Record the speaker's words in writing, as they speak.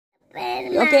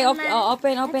Okay,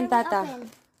 open, Tata. Open.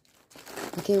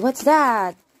 Okay, what's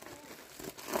that?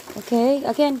 Okay,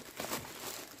 again.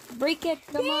 Break it,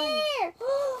 come on. There!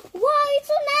 Wow, it's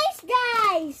so nice,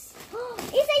 guys!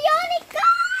 It's a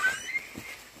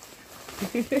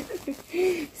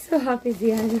unicorn! So happy,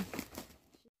 Diana.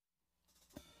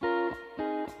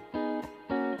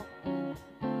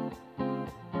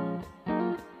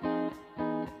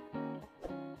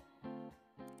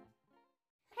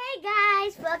 Hey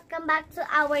guys, welcome back to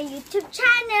our YouTube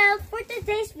channel. For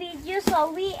today's video,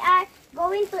 so we are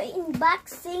going to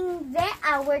unboxing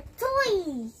our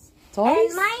toys. Toys?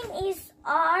 And mine is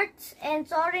art and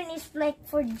Soren is like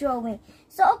for drawing.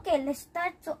 So okay, let's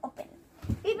start to open.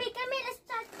 Baby, come here, let's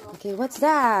start to open. Okay, what's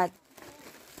that?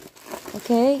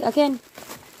 Okay, again.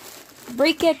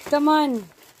 Break it, come on.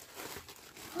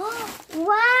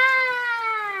 Wow!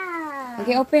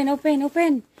 Okay, open.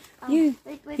 You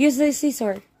Wait. use the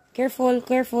scissor. Careful,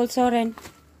 Soren.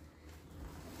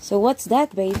 So what's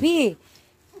that, baby?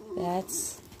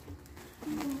 That's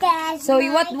so.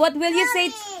 What will you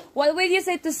say? What will you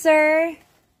say to Sir?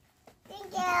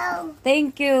 Thank you.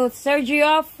 Thank you, Sir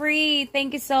GEOFFREY.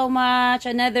 Thank you so much.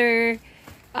 Another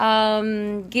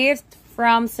gift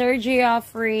from Sir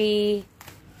GEOFFREY.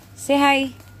 Say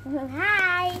hi.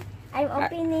 Hi. I'm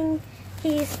opening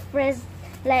his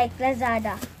like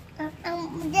Lazada.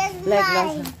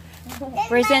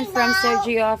 Present from Sir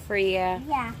GEOFFREY. Yeah.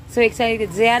 Yeah. So excited.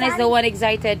 Ziana is the one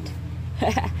excited.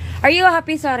 Are you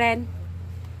happy, Soren?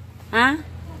 Huh?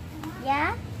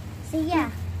 Yeah? See ya.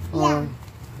 Oh, Yeah.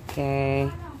 okay.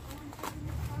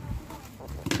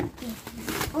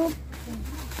 Oh,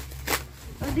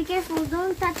 be careful.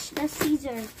 Don't touch the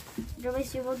scissor.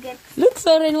 Otherwise you will get... Look,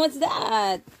 Soren, what's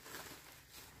that?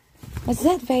 What's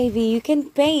that, baby? You can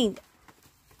paint.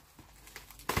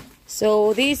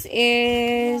 So this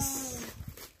is...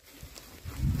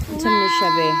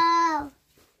 Wow.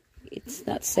 It's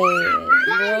not say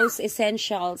Rose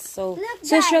Essentials. So Look,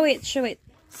 show it.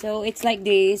 So it's like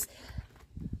this.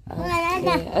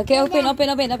 Okay, open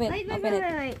it.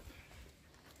 Wait.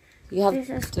 You have There's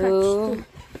a to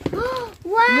Wow.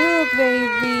 look,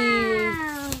 baby.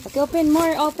 Okay, open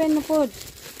more. Open the food.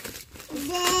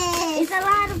 It's a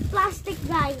lot of plastic,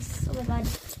 guys. Oh my god.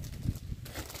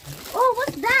 Oh,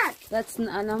 what's that? That's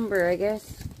a number, I guess.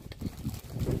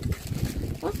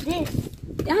 What's this?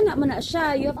 Anak mo na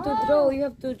siya. You have to draw. You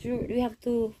have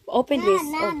to open this.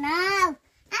 Oh. No.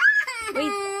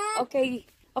 Wait.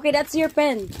 Okay, that's your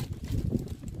pen.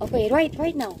 Okay, right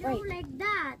now. No, Right. like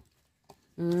that.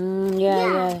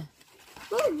 Yeah.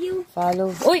 Told you.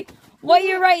 Follow. Oi! Why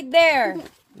you right there?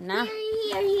 Nah.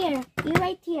 Here. You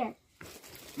right here.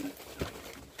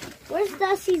 Where's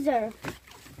the scissor?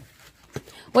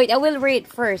 Wait, I will read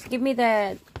first. Give me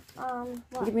the.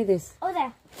 What? Give me this. Oh,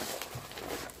 there.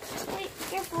 Wait,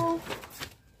 careful.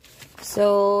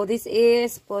 So this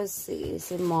is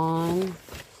Simon.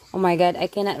 Oh my God, I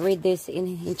cannot read this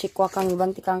in Chikwakang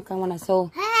ibang tikangkang mana.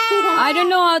 So I don't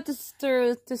know how to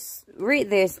read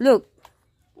this. Look,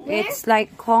 it's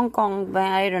like Hong Kong, but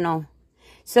I don't know.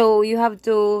 So you have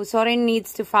to. Soren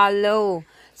needs to follow.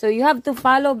 So you have to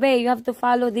follow, babe. You have to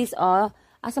follow this.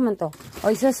 Asa man to?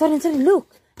 Oh, so Soren, look.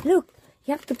 You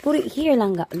have to put it here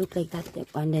lang. Look like that.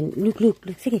 And then look.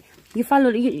 Sige, you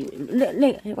follow.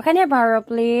 Look. Can I borrow,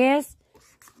 please?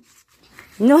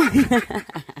 No.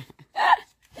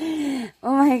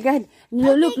 Oh my God.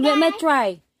 No, look, let me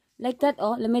try. Like that.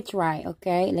 Oh, let me try.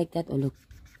 Okay, like that. Oh, look.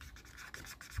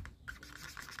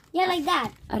 Yeah, like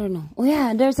that. I don't know. Oh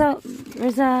yeah, there's a.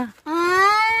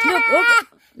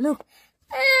 Look.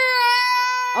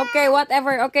 Okay,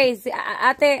 whatever. Okay,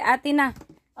 ate na.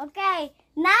 Okay,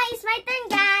 now it's my turn,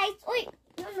 guys. Uy,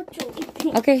 no.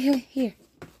 Okay, here.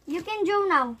 You can draw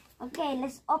now. Okay,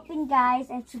 let's open, guys.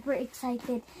 I'm super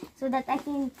excited so that I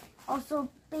can also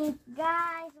paint,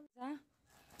 guys.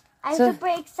 I'm super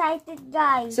excited,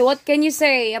 guys. So what can you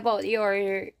say about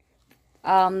your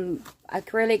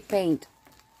acrylic paint?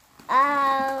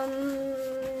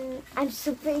 I'm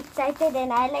super excited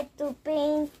and I like to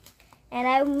paint.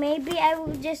 And maybe I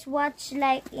will just watch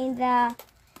like in the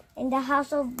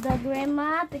house of the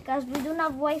grandma because we don't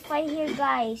have Wi-Fi here,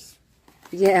 guys.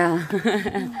 Yeah.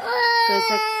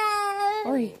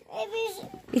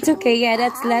 It's okay. Yeah,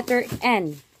 that's letter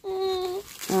N.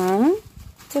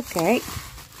 It's okay.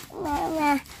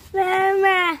 Mama.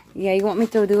 Yeah, you want me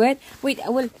to do it? Wait, I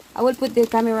will put the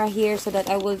camera here so that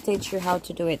I will teach you how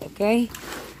to do it, okay?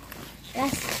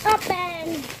 Let's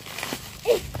open.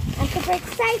 I'm super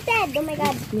excited. Oh my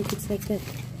God. Look, it's like that.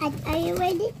 Are you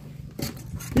ready?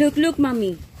 Look,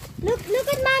 mommy. Look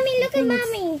at mommy. Look at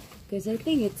mommy. Because I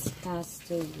think it has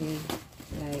to be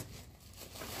like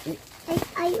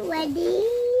Are you ready?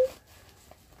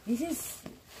 This is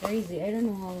crazy. I don't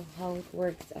know how it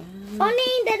works. Only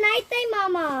in the nighttime,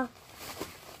 Mama.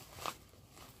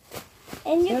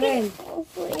 And you can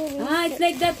also erase it's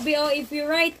like that, Bo. If you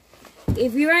write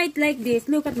like this,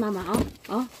 look at Mama.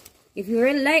 If you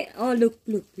write, look,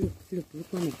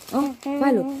 Mommy.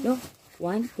 Follow. Look.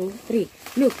 1, 2, 3.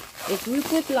 Look. If we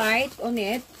put light on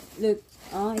it, look.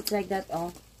 It's like that.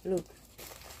 Look.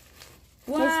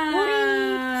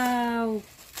 Wow.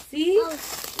 See?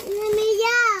 Let me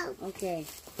go. Okay.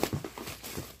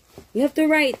 You have to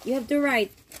write.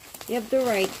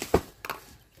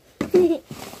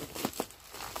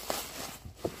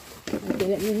 Okay,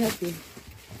 let me help you.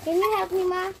 Can you help me,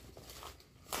 Ma?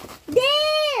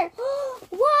 There!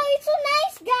 Wow, it's so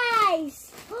nice,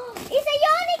 guys! It's a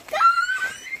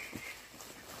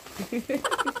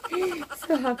unicorn!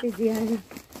 So happy, Diana.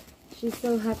 She's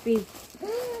so happy.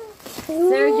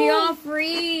 Sir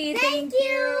Geoffrey, thank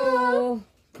you.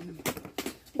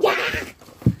 Yeah!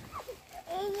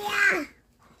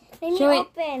 Let me Show it.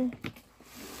 open.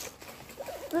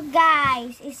 Look,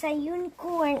 guys, it's a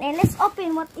unicorn. And let's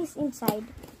open what is inside.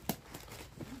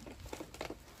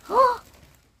 Oh!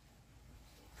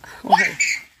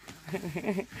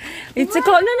 It's a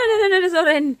cold. No,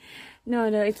 Soren. No,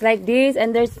 it's like this,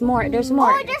 and there's more. Oh, there's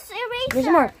eraser. There's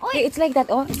more. Oh, It's like that.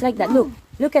 It's like that.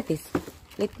 Look at this.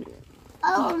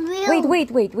 oh, really?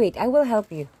 Wait. I will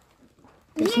help you.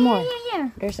 There's more.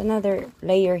 Here. There's another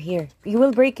layer here. You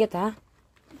will break it, huh?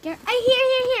 Here.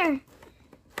 Here.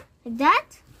 Like that?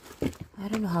 I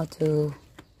don't know how to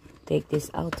take this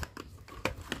out.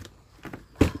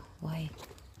 Why?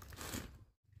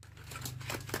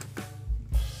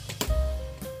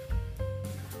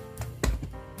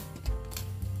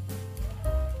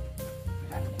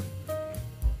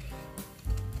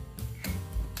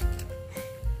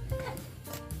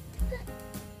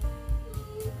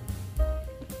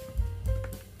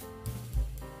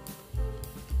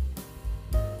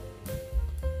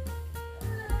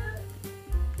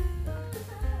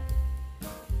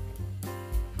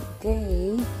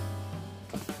 Okay.